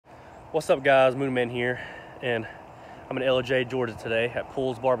What's up, guys? Moonman here, and I'm in Ellijay, Georgia today at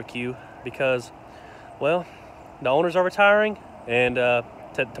Pool's BBQ because, well, the owners are retiring, and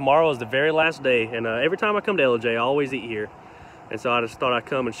tomorrow is the very last day. And every time I come to Ellijay, I always eat here, and so I just thought I'd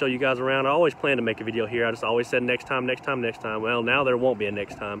come and show you guys around. I always plan to make a video here. I just always said next time, next time, next time. Well, now there won't be a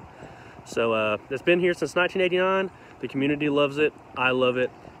next time. So it's been here since 1989. The community loves it. I love it,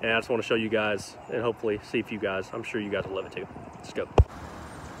 and I just want to show you guys and hopefully see if you guys. I'm sure you guys will love it too. Let's go.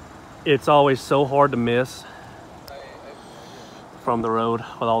 It's always so hard to miss from the road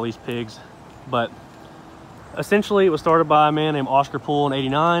with all these pigs, but essentially it was started by a man named Oscar Poole in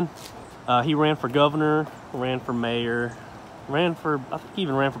 '89. He ran for governor, ran for mayor, I think he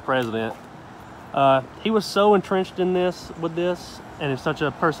even ran for president. He was so entrenched in this, and is such a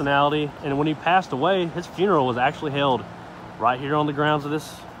personality. And when he passed away, his funeral was actually held right here on the grounds of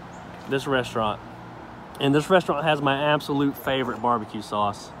this restaurant. And this restaurant has my absolute favorite barbecue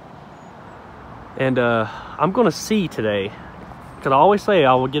sauce. And I'm gonna see today, because I always say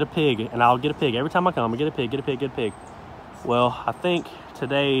I will get a pig, and I'll get a pig every time I come. I get a pig, get a pig, get a pig. Well, I think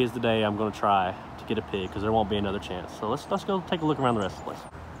today is the day I'm gonna try to get a pig, because there won't be another chance. So let's go take a look around the rest of the place.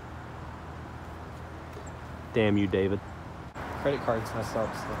 Damn you, David. Credit card's messed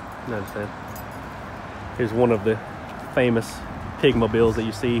up, so. I understand. Here's one of the famous pig mobiles that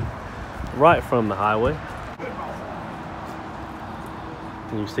you see right from the highway.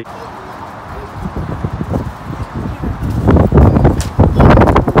 And you see.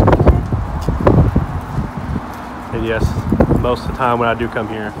 And yes, most of the time when I do come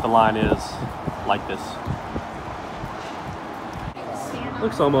here, the line is like this.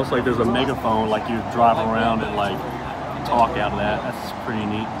 Looks almost like there's a megaphone, like you drive around and like talk out of that. That's pretty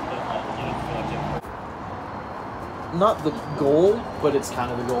neat. Not the goal, but it's kind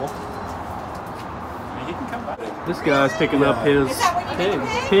of the goal. This guy's picking up his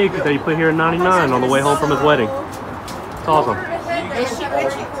pig that he put here in '99 on the way home from his wedding. It's awesome.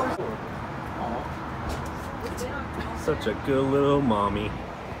 Such a good little mommy.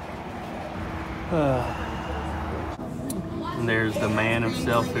 And there's the man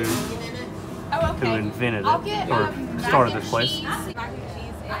himself who invented it, or started this place.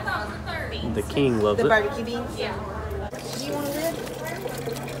 The king loves it. The barbecue beans? Yeah. Do you want a lid?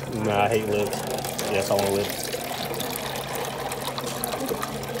 Nah, I hate lids. Yes, I want a lid.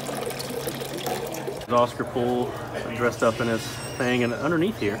 Oscar Poole dressed up in his thing, and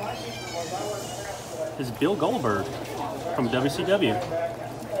underneath here is Bill Goldberg from WCW.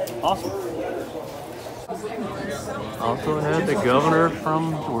 Awesome. Also had the governor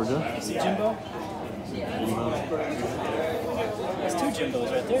from Georgia. Is it Jimbo? There's two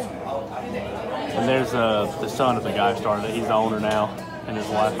Jimbos right there. And there's the son of the guy who started it. He's the owner now, and his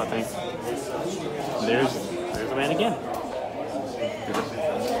wife, I think. And there's the man again.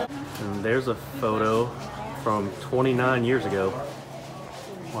 And there's a photo from 29 years ago.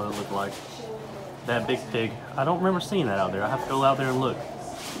 What it looked like. That big pig. I don't remember seeing that out there. I have to go out there and look.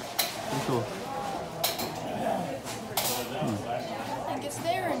 Pretty cool.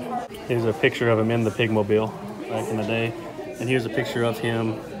 Here's a picture of him in the pigmobile back in the day. And here's a picture of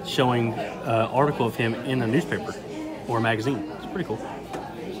him showing an article of him in a newspaper or a magazine. It's pretty cool.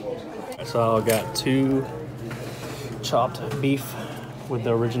 So I got 2 chopped beef with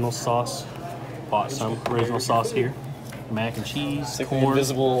the original sauce. Bought some original sauce here. Mac and cheese, corn.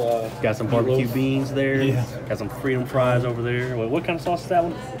 Invisible, got some barbecue beans there. Yeah. Got some freedom fries over there. What kind of sauce is that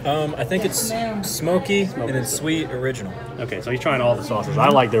one? I think it's smoky and then sweet original. Okay, so he's trying all the sauces. I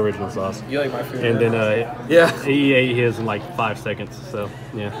like the original sauce. You like my favorite? And then yeah, he ate his in like 5 seconds. So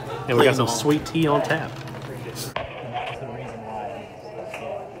yeah, and we got some sweet tea on tap.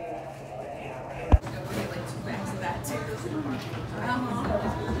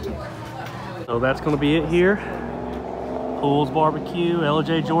 So that's gonna be it here. Pool's BBQ,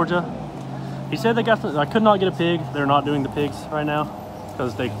 Ellijay, Georgia. He said they got. I could not get a pig. They're not doing the pigs right now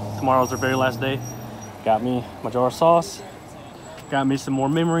because tomorrow's their very last day. Got me my jar of sauce. Got me some more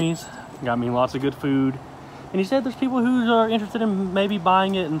memories. Got me lots of good food. And he said there's people who are interested in maybe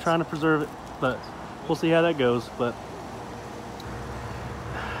buying it and trying to preserve it, but we'll see how that goes. But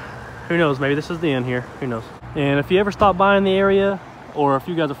who knows? Maybe this is the end here. Who knows? And if you ever stop by in the area, or if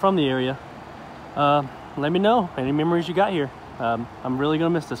you guys are from the area, let me know any memories you got here. I'm really gonna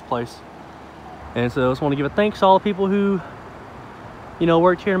miss this place. And so I just want to give a thanks to all the people who,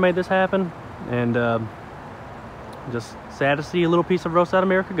 worked here and made this happen. And just sad to see a little piece of roast out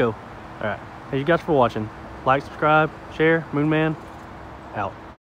America go. All right, thank you guys for watching. Like, subscribe, share. Moonman out.